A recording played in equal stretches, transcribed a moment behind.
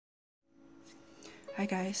Hi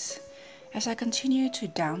guys. As I continue to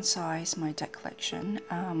downsize my deck collection,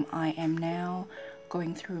 I am now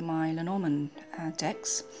going through my Lenormand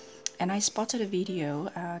decks, and I spotted a video,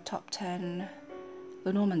 top 10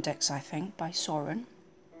 Lenormand decks I think, by Soren,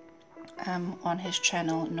 on his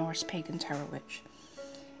channel Norse Pagan Tarot Witch.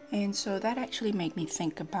 And so that actually made me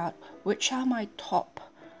think about which are my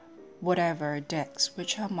top whatever decks,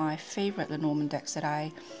 which are my favorite Lenormand decks that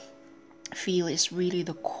I feel is really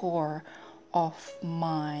the core of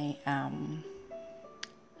my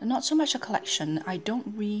not so much a collection. I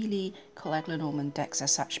don't really collect Lenormand decks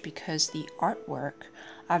as such because the artwork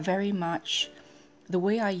are very much the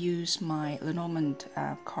way I use my Lenormand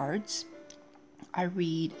cards. I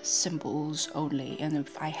read symbols only, and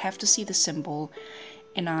if I have to see the symbol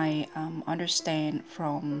and I understand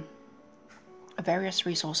from various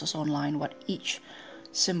resources online what each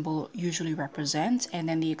symbol usually represents, and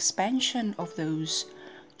then the expansion of those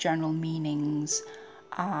general meanings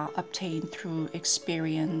are obtained through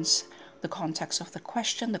experience, the context of the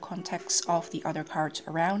question, the context of the other cards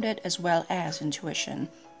around it, as well as intuition.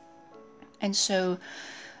 And so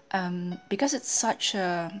because it's such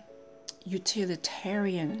a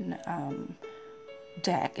utilitarian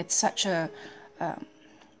deck, it's such a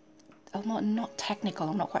not technical,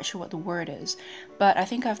 I'm not quite sure what the word is, but I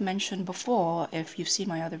think I've mentioned before, if you've seen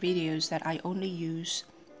my other videos, that I only use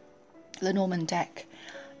Lenormand deck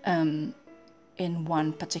in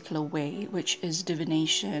one particular way, which is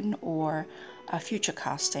divination or future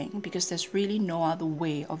casting, because there's really no other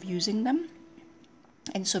way of using them.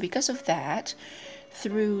 And so because of that,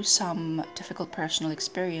 through some difficult personal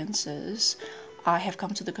experiences, I have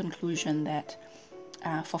come to the conclusion that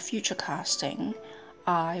for future casting,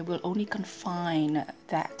 I will only confine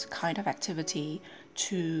that kind of activity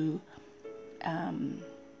to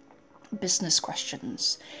business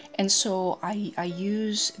questions. And so I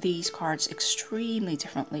use these cards extremely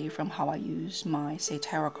differently from how I use my, say,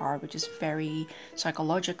 tarot card, which is very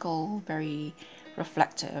psychological, very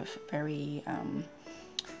reflective, very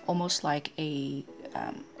almost like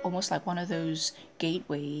one of those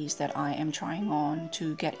gateways that I am trying on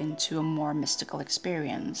to get into a more mystical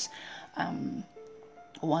experience.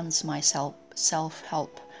 Once my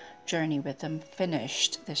self-help journey with them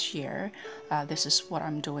finished this year, this is what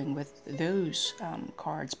I'm doing with those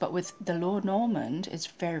cards. But with the Lenormand, it's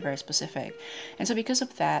very, very specific. And so because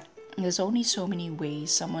of that, there's only so many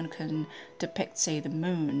ways someone can depict, say, the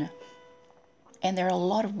moon. And there are a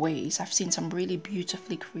lot of ways. I've seen some really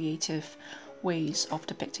beautifully creative ways of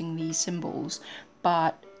depicting these symbols,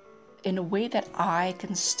 but in a way that I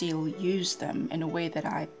can still use them, in a way that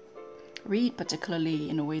I read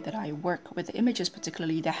particularly, in a way that I work with the images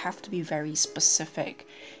particularly, they have to be very specific,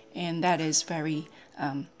 and that is very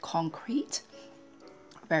concrete,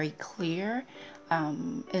 very clear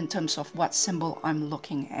in terms of what symbol I'm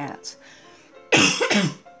looking at.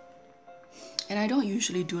 And I don't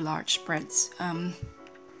usually do large spreads.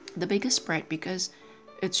 The biggest spread, because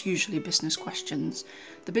it's usually business questions,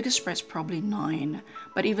 the biggest spread's probably 9,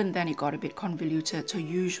 but even then it got a bit convoluted, so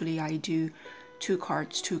usually I do 2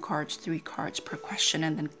 cards, 3 cards per question,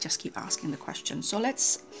 and then just keep asking the question. So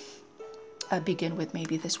let's begin with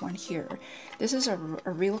maybe this one here. This is a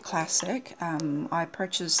real classic. I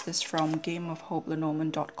purchased this from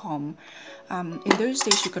gameofhopelenormand.com. In those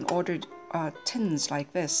days you can order tins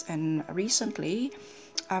like this, and recently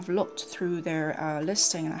I've looked through their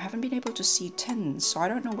listing and I haven't been able to see tins, so I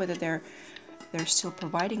don't know whether they're still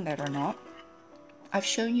providing that or not. I've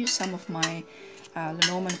shown you some of my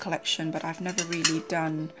Lenormand collection, but I've never really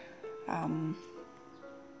done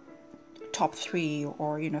top 3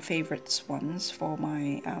 or favorites ones for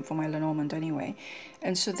my Lenormand anyway.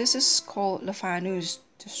 And so this is called Le Fanu's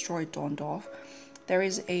Destroyed Dondorf. There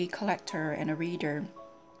is a collector and a reader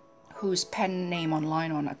whose pen name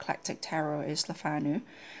online on Eclectic Tarot is Le Fanu.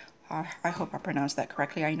 I hope I pronounced that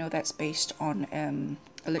correctly. I know that's based on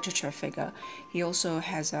a literature figure. He also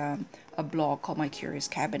has a blog called My Curious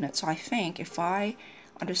Cabinet. So I think, if I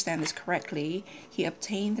understand this correctly, he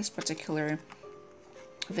obtained this particular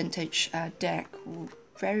vintage deck,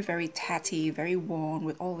 very, very tatty, very worn,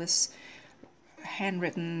 with all this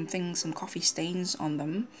handwritten things and coffee stains on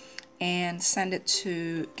them, and sent it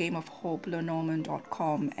to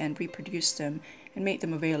gameofhopelenormand.com and reproduced them and made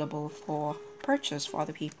them available for purchase for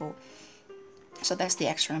other people. So that's the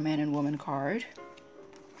extra man and woman card.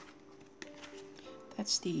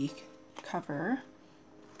 That's the cover,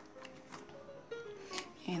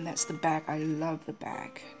 and that's the back. I love the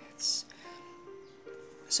back. It's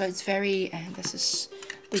very, and this is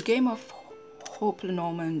the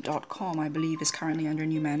gameofhopelenormand.com, I believe, is currently under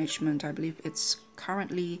new management. I believe it's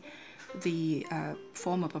currently the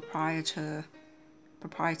former proprietor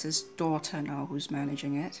proprietor's daughter now who's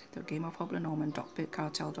managing it. The Game of Hope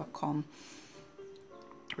Lenormand.bitcartel.com.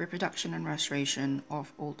 Reproduction and restoration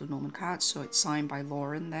of old Lenormand cards. So it's signed by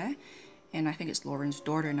Lauren there, and I think it's Lauren's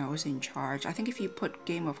daughter now who's in charge. I think if you put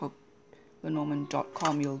Game of Hope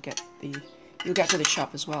Lenormand.com, you'll get to the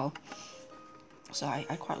shop as well. So I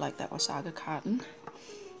quite like that Wasaga carton.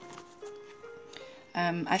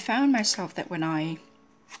 I found myself that when I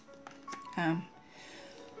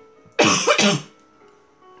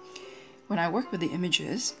when I work with the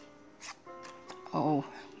images,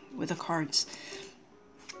 with the cards,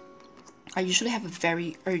 I usually have a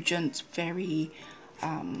very urgent, very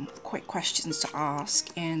quick questions to ask,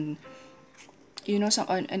 and you know,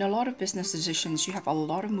 in a lot of business decisions, you have a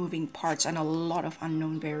lot of moving parts and a lot of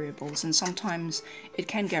unknown variables, and sometimes it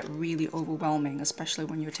can get really overwhelming, especially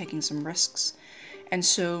when you're taking some risks. And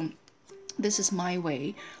so this is my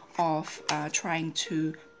way of trying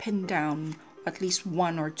to pin down at least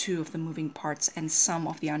one or two of the moving parts and some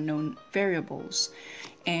of the unknown variables.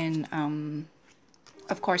 And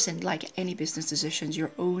of course, in like any business decisions,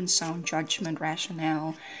 your own sound judgment,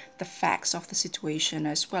 rationale, the facts of the situation,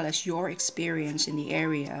 as well as your experience in the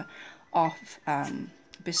area of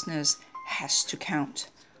business has to count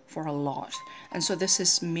for a lot. And so this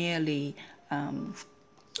is merely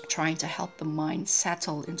trying to help the mind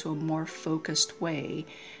settle into a more focused way.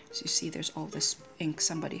 So you see there's all this ink.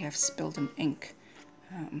 Somebody has spilled an ink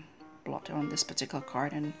blot on this particular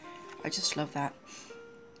card, and I just love that.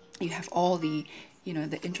 You have all the, you know,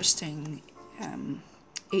 the interesting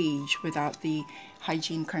age without the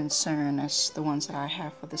hygiene concern as the ones that I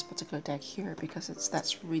have for this particular deck here, because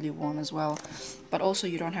that's really worn as well. But also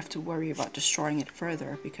you don't have to worry about destroying it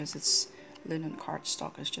further because it's linen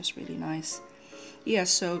cardstock. Is just really nice. Yeah,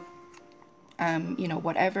 so you know,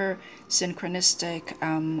 whatever synchronistic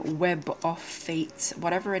web of fate,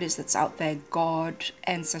 whatever it is that's out there, God,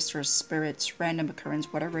 ancestors, spirits, random occurrence,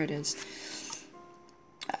 whatever it is,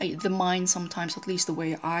 the mind sometimes, at least the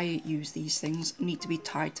way I use these things, need to be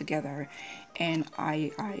tied together, and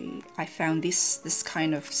I found this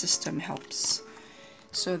kind of system helps.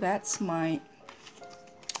 So that's my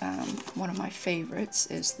one of my favorites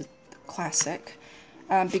is the classic,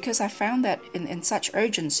 because I found that in such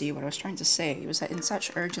urgency, what I was trying to say was that in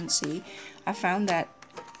such urgency, I found that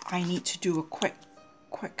I need to do a quick,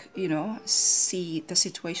 you know, see the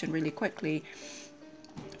situation really quickly.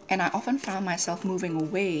 And I often found myself moving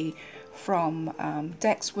away from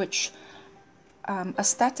decks which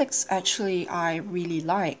aesthetics actually I really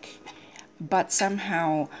like, but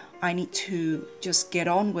somehow I need to just get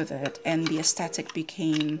on with it, and the aesthetic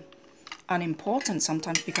became unimportant,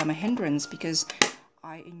 sometimes become a hindrance, because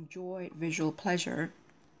I enjoyed visual pleasure,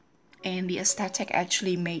 and the aesthetic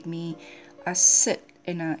actually made me sit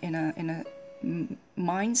in a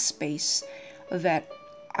mind space that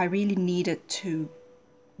I really needed to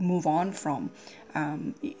move on from.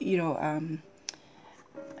 You know,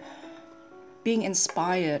 being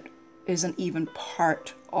inspired isn't even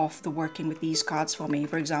part of the working with these cards for me.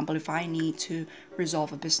 For example, if I need to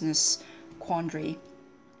resolve a business quandary,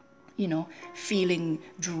 you know, feeling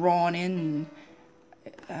drawn in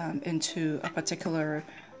into a particular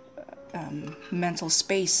mental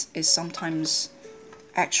space is sometimes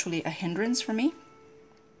actually a hindrance for me.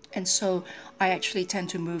 And so I actually tend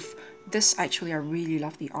to move. This actually I really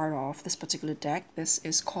love the art of this particular deck. This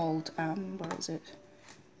is called where is it?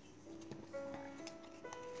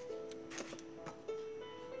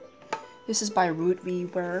 This is by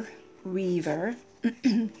Rootweaver.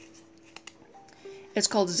 It's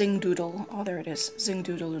called Zingdoodle. Oh, there it is.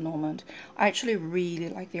 Zingdoodle Lenormand. I actually really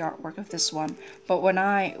like the artwork of this one. But when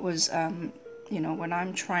I was, you know, when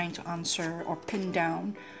I'm trying to answer or pin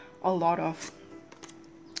down a lot of,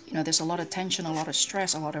 you know, there's a lot of tension, a lot of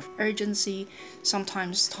stress, a lot of urgency.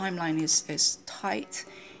 Sometimes timeline is tight,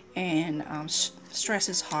 and stress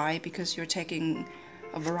is high because you're taking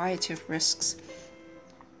a variety of risks.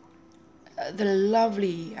 The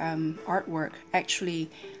lovely artwork actually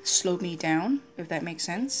slowed me down, if that makes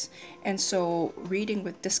sense. And so reading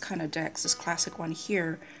with this kind of decks, this classic one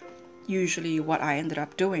here, usually what I ended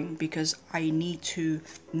up doing, because I need to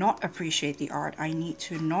not appreciate the art, I need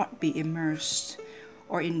to not be immersed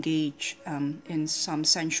or engage in some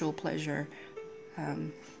sensual pleasure,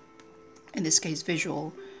 in this case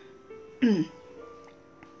visual.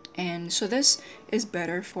 And so this is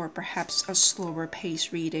better for perhaps a slower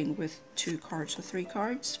pace reading with 2 cards or 3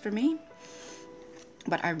 cards for me.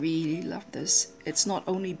 But I really love this. It's not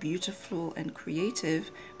only beautiful and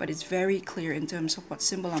creative, but it's very clear in terms of what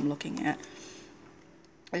symbol I'm looking at.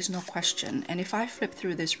 There's no question. And if I flip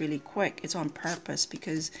through this really quick, it's on purpose,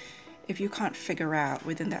 because if you can't figure out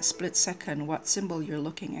within that split second what symbol you're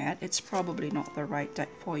looking at, it's probably not the right deck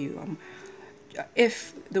for you.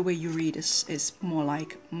 If the way you read is more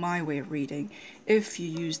like my way of reading, if you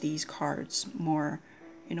use these cards more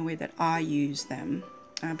in a way that I use them,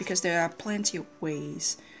 because there are plenty of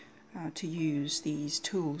ways to use these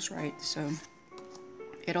tools, right? So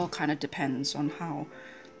it all kind of depends on how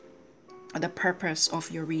the purpose of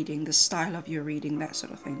your reading, the style of your reading, that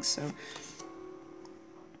sort of thing. So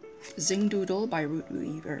Zingdoodle by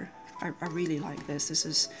Rootweaver, I really like this.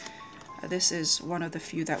 This is one of the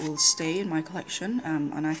few that will stay in my collection,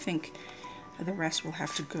 and I think the rest will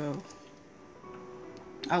have to go.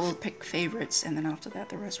 I will pick favorites, and then after that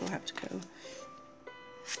the rest will have to go.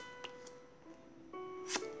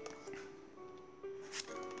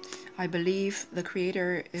 I believe the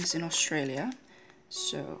creator is in Australia,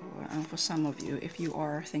 so for some of you, if you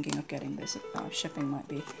are thinking of getting this, shipping might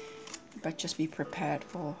be, but just be prepared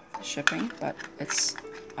for shipping, but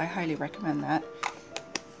I highly recommend that.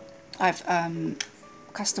 I've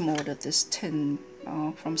custom ordered this tin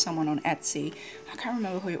from someone on Etsy. I can't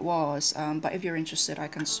remember who it was, but if you're interested, I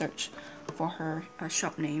can search for her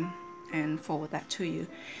shop name and forward that to you.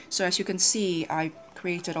 So as you can see, I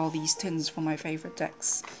created all these tins for my favorite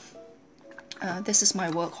decks. This is my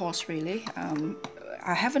workhorse, really.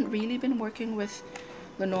 I haven't really been working with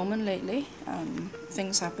Lenormand lately.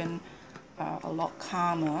 Things have been a lot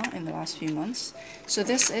calmer in the last few months. So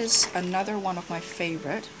this is another one of my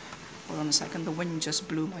favorite. Hold on a second, the wind just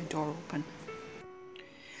blew my door open.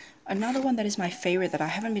 Another one that is my favorite that I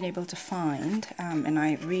haven't been able to find, and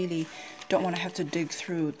I really don't want to have to dig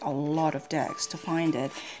through a lot of decks to find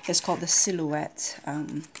it, is called the Silhouettes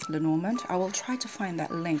Lenormand. I will try to find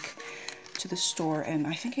that link to the store, and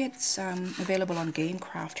I think it's available on Game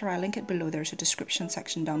Crafter. I'll link it below. There's a description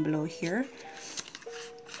section down below here.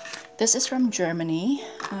 This is from Germany.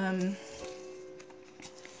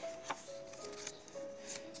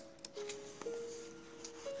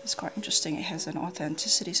 It's quite interesting. It has an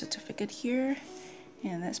authenticity certificate here,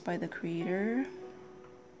 and that's by the creator.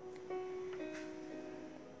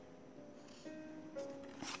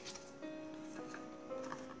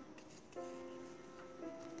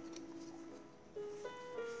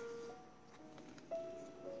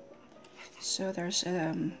 So there's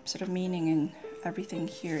sort of meaning in everything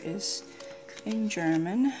here is in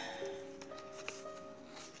German.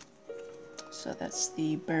 So that's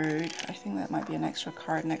the bird. I think that might be an extra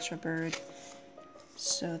card, an extra bird.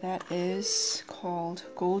 So that is called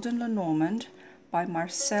Golden Lenormand by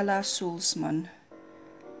Marcela Sultzmann.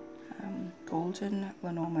 Golden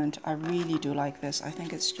Lenormand. I really do like this. I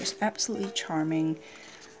think it's just absolutely charming.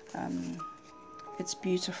 It's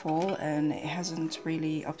beautiful, and it hasn't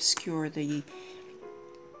really obscured the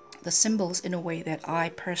symbols in a way that I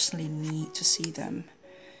personally need to see them.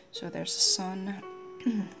 So there's the sun.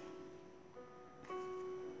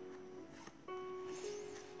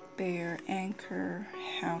 Bear, anchor,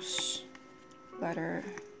 house, letter,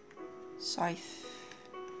 scythe,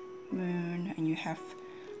 moon, and you have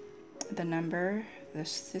the number,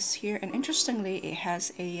 this here, and interestingly it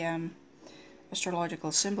has a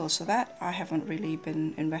astrological symbol, so that I haven't really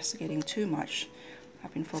been investigating too much.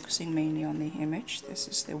 I've been focusing mainly on the image. This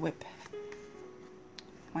is the whip,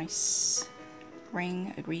 mice,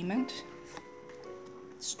 ring, agreement,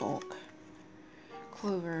 stalk,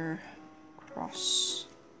 clover, cross,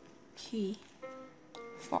 key,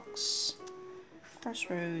 fox,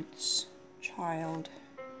 crossroads, child.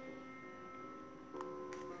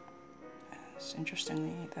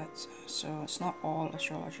 Interestingly, that's so it's not all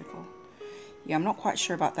astrological. Yeah, I'm not quite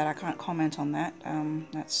sure about that. I can't comment on that.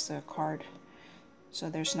 That's the card. So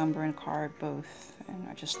there's number and card both, and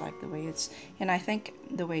I just like the way it's, and I think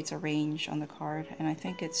the way it's arranged on the card, and I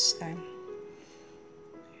think it's you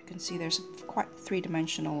can see there's quite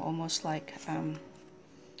three-dimensional, almost like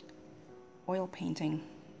oil painting.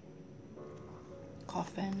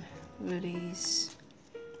 Coffin, lilies,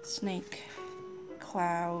 snake,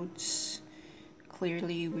 clouds,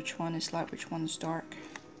 clearly which one is light, which one's dark,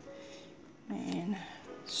 and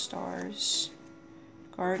stars,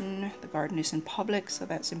 garden. The garden is in public, so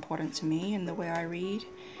that's important to me in the way I read.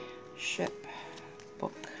 Ship,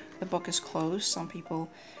 book. The book is closed. Some people,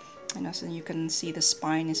 so you can see the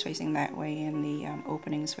spine is facing that way and the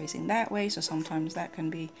opening is facing that way, so sometimes that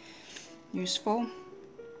can be useful.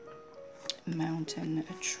 Mountain,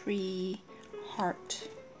 a tree, heart,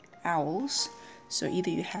 owls. So either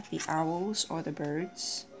you have the owls or the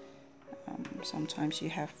birds. Sometimes you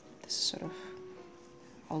have this sort of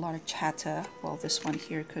a lot of chatter. Well, this one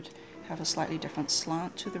here could have a slightly different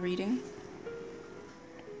slant to the reading.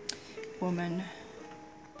 Woman,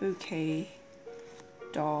 bouquet,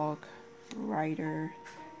 dog, rider,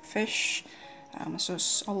 fish. So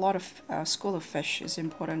a lot of school of fish is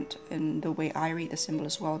important in the way I read the symbol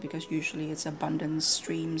as well, because usually it's abundance,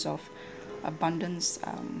 streams of abundance,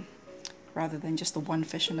 rather than just the one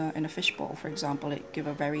fish in a fish bowl, for example. It give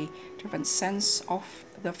a very different sense of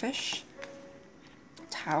the fish.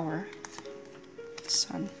 Tower,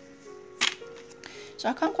 sun. So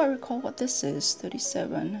I can't quite recall what this is.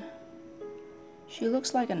 37. She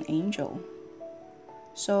looks like an angel.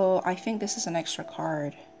 So I think this is an extra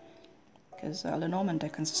card, because Lenormand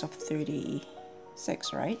deck consists of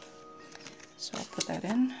 36, right? So I'll put that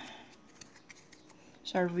in.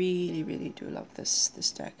 So I really, really do love this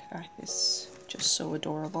deck. It's just so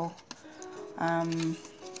adorable.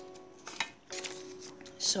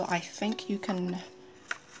 So I think you can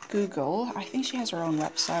Google. I think she has her own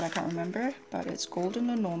website. I can't remember, but it's Golden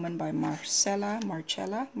Lenormand by Marcela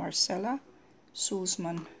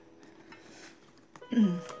Sultzmann.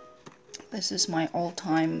 This is my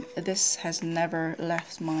all-time. This has never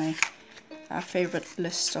left my favorite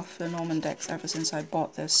list of Lenormand decks ever since I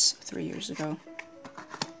bought this 3 years ago.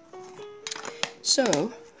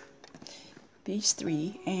 So these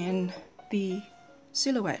three and the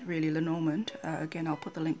Silhouette, really, Lenormand. Again, I'll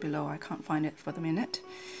put the link below. I can't find it for the minute.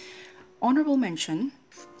 Honorable mention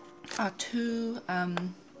are two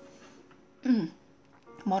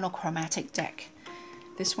monochromatic deck.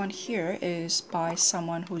 This one here is by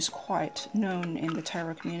someone who's quite known in the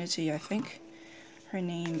tarot community, I think. Her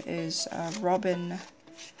name is Robyn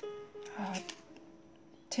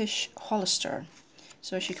Tisch Hollister.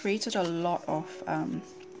 So she created a lot of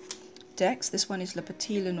decks. This one is Le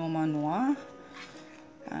Petit Lenormand Noir.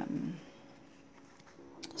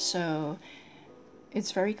 So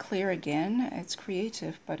it's very clear again. It's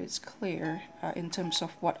creative, but it's clear in terms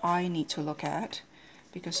of what I need to look at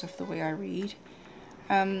because of the way I read.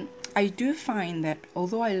 I do find that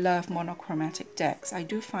although I love monochromatic decks, I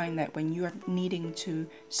do find that when you are needing to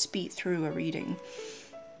speed through a reading,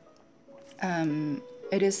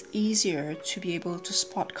 it is easier to be able to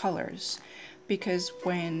spot colors, because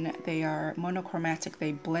when they are monochromatic,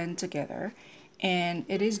 they blend together, and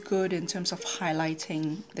it is good in terms of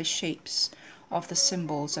highlighting the shapes of the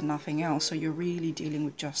symbols and nothing else, so you're really dealing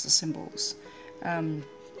with just the symbols.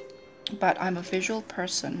 But I'm a visual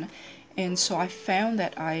person, and so I found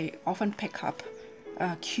that I often pick up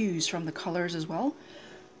cues from the colors as well.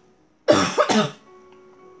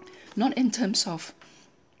 Not in terms of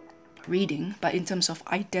reading, but in terms of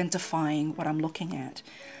identifying what I'm looking at.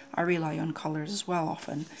 I rely on colors as well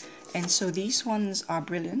often, and so these ones are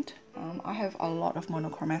brilliant. I have a lot of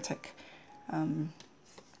monochromatic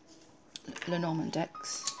Lenormand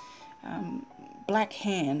decks. Black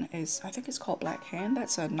Hand is, I think it's called Black Hand.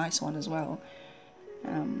 That's a nice one as well.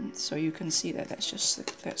 So you can see that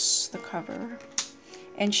that's the cover.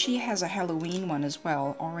 And she has a Halloween one as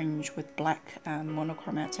well, orange with black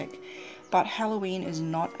monochromatic. But Halloween is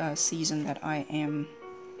not a season that I am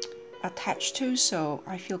attached to, so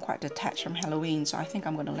I feel quite detached from Halloween, so I think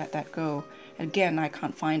I'm going to let that go. Again, I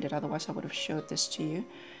can't find it, otherwise I would have showed this to you.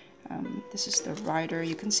 This is the rider.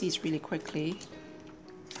 You can see it's really quickly.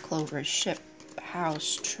 Clover, ship,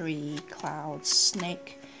 house, tree, cloud,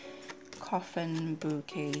 snake, coffin,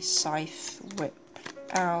 bouquet, scythe, whip,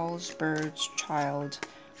 owls, birds, child,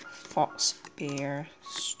 fox, bear,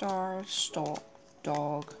 star, stalk,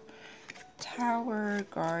 dog, tower,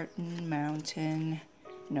 garden, mountain.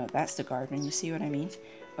 No, that's the garden. You see what I mean?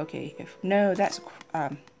 Okay, no, that's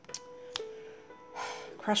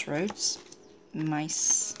crossroads,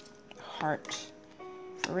 mice, heart,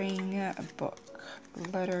 ring, a book,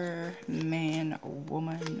 letter, man,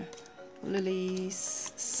 woman,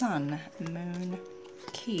 lilies, sun, moon,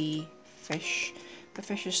 key, fish. The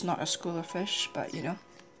fish is not a school of fish, but you know,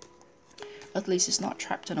 at least it's not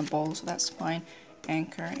trapped in a bowl, so that's fine.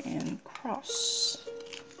 Anchor and cross.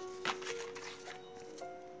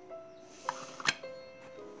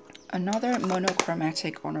 Another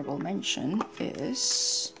monochromatic honorable mention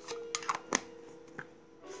is,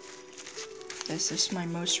 this is my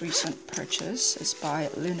most recent purchase. It's by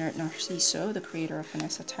Lynyrd-Narciso, the creator of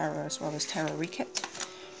Vanessa Tarot as well as Tarot Rekit.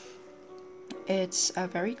 It's a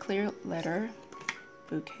very clear letter,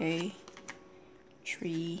 bouquet,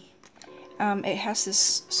 tree. It has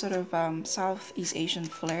this sort of Southeast Asian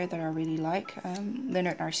flair that I really like.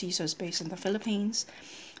 Lynyrd-Narciso is based in the Philippines.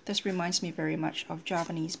 This reminds me very much of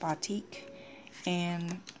Javanese batik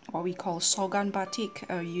and what we call Sogan batik,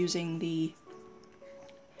 using the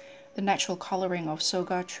natural coloring of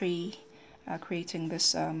soga tree, creating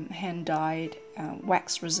this hand-dyed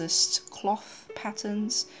wax resist cloth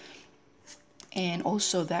patterns. And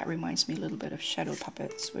also that reminds me a little bit of shadow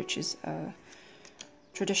puppets, which is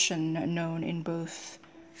tradition known in both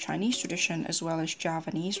Chinese tradition as well as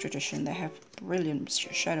Javanese tradition. They have brilliant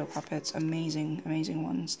shadow puppets, amazing, amazing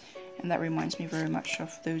ones, and that reminds me very much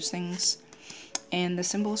of those things. And the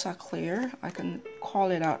symbols are clear. I can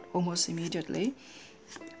call it out almost immediately.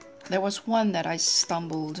 There was one that I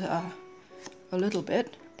stumbled a little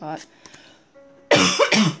bit, but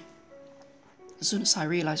as soon as I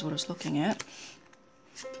realized what I was looking at,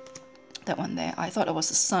 that one there, I thought it was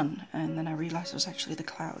the sun, and then I realized it was actually the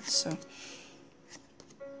clouds. So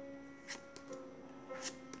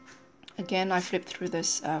again, I flipped through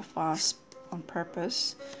this fast on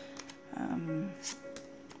purpose,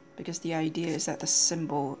 because the idea is that the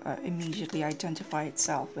symbol immediately identifies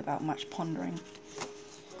itself without much pondering.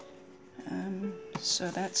 So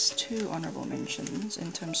that's 2 honorable mentions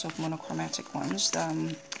in terms of monochromatic ones.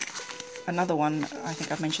 Another one, I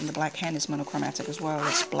think I've mentioned, the Black Hand is monochromatic as well.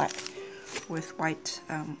 It's black with white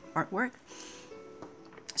artwork.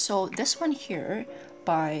 So this one here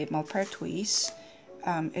by Malpertuis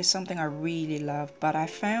is something I really love, but I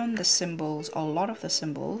found the symbols, a lot of the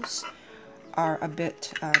symbols are a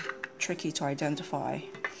bit tricky to identify.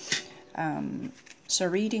 So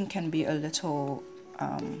reading can be a little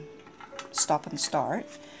stop and start.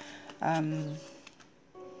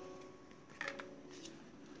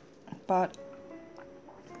 But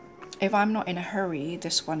if I'm not in a hurry,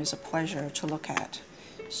 this one is a pleasure to look at.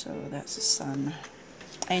 So that's the sun.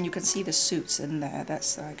 And you can see the suits in there.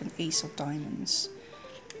 That's like an ace of diamonds.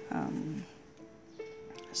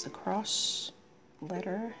 There's the cross,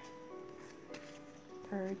 letter,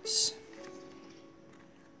 birds,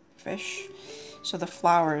 fish. So the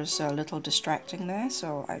flowers are a little distracting there.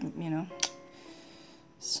 So I'm, you know,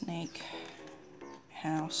 snake,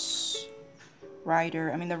 house,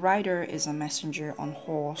 rider. I mean, the rider is a messenger on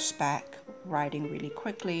horseback, riding really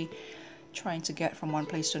quickly, trying to get from one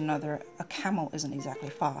place to another. A camel isn't exactly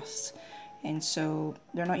fast, and so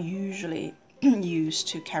they're not usually used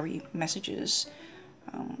to carry messages.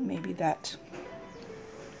 Maybe that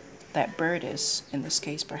bird is in this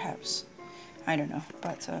case, perhaps. I don't know,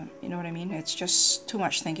 but you know what I mean? It's just too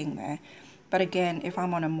much thinking there. But again, if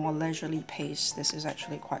I'm on a more leisurely pace, this is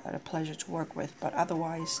actually quite a pleasure to work with. But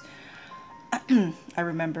otherwise, I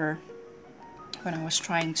remember when I was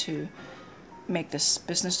trying to make this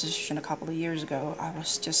business decision a couple of years ago, I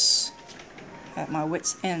was just at my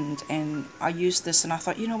wit's end, and I used this and I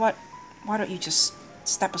thought, you know what, why don't you just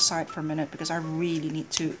step aside for a minute, because I really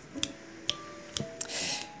need to,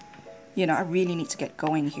 you know, I really need to get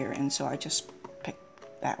going here. And so I just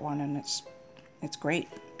picked that one, and it's great.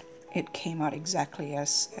 It came out exactly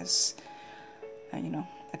as you know,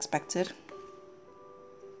 expected.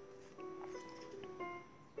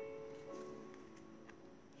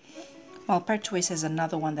 Malpertuis is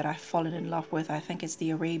another one that I've fallen in love with. I think it's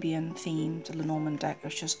the Arabian themed Lenormand deck.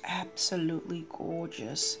 It's just absolutely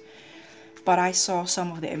gorgeous. But I saw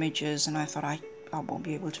some of the images and I thought I won't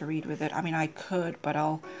be able to read with it. I mean, I could, but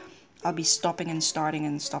I'll be stopping and starting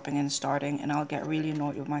and stopping and starting, and I'll get really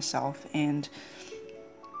annoyed with myself. And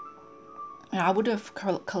I would have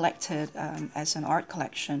collected as an art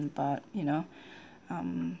collection, but you know,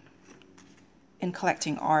 in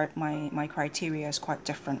collecting art, my criteria is quite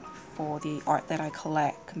different for the art that I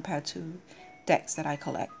collect compared to decks that I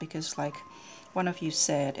collect, because like one of you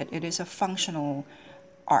said, it is a functional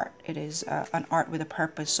art. It is an art with a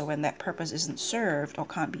purpose. So when that purpose isn't served or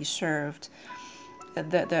can't be served,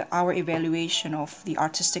 our evaluation of the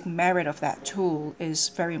artistic merit of that tool is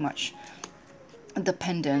very much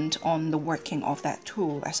dependent on the working of that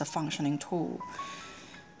tool as a functioning tool.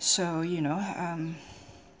 So, you know,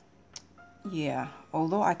 yeah,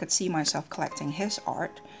 although I could see myself collecting his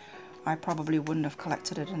art, I probably wouldn't have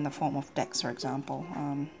collected it in the form of decks, for example.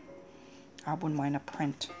 I wouldn't mind a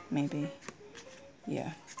print, maybe.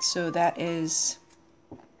 Yeah, so that is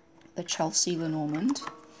the Chelsea Lenormand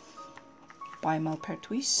by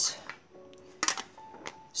Malpertuis.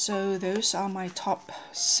 So those are my top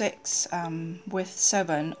 6, with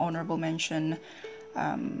 7 honorable mention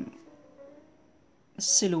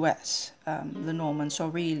Silhouettes Lenormand. So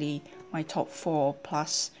really my top 4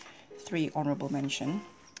 plus 3 honorable mention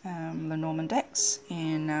Lenormand decks,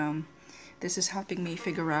 and this is helping me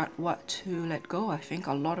figure out what to let go. I think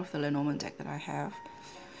a lot of the Lenormand deck that I have,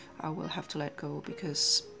 I will have to let go,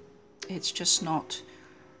 because it's just not,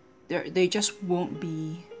 they just won't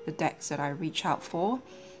be the decks that I reach out for,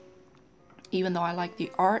 even though I like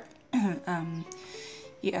the art.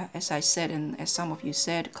 Yeah, as I said, and as some of you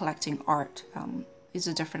said, collecting art is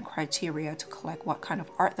a different criteria to collect. What kind of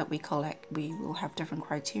art that we collect, we will have different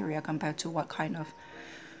criteria compared to what kind of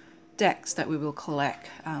decks that we will collect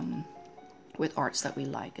with arts that we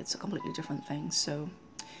like. It's a completely different thing. So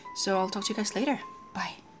So I'll talk to you guys later.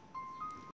 Bye.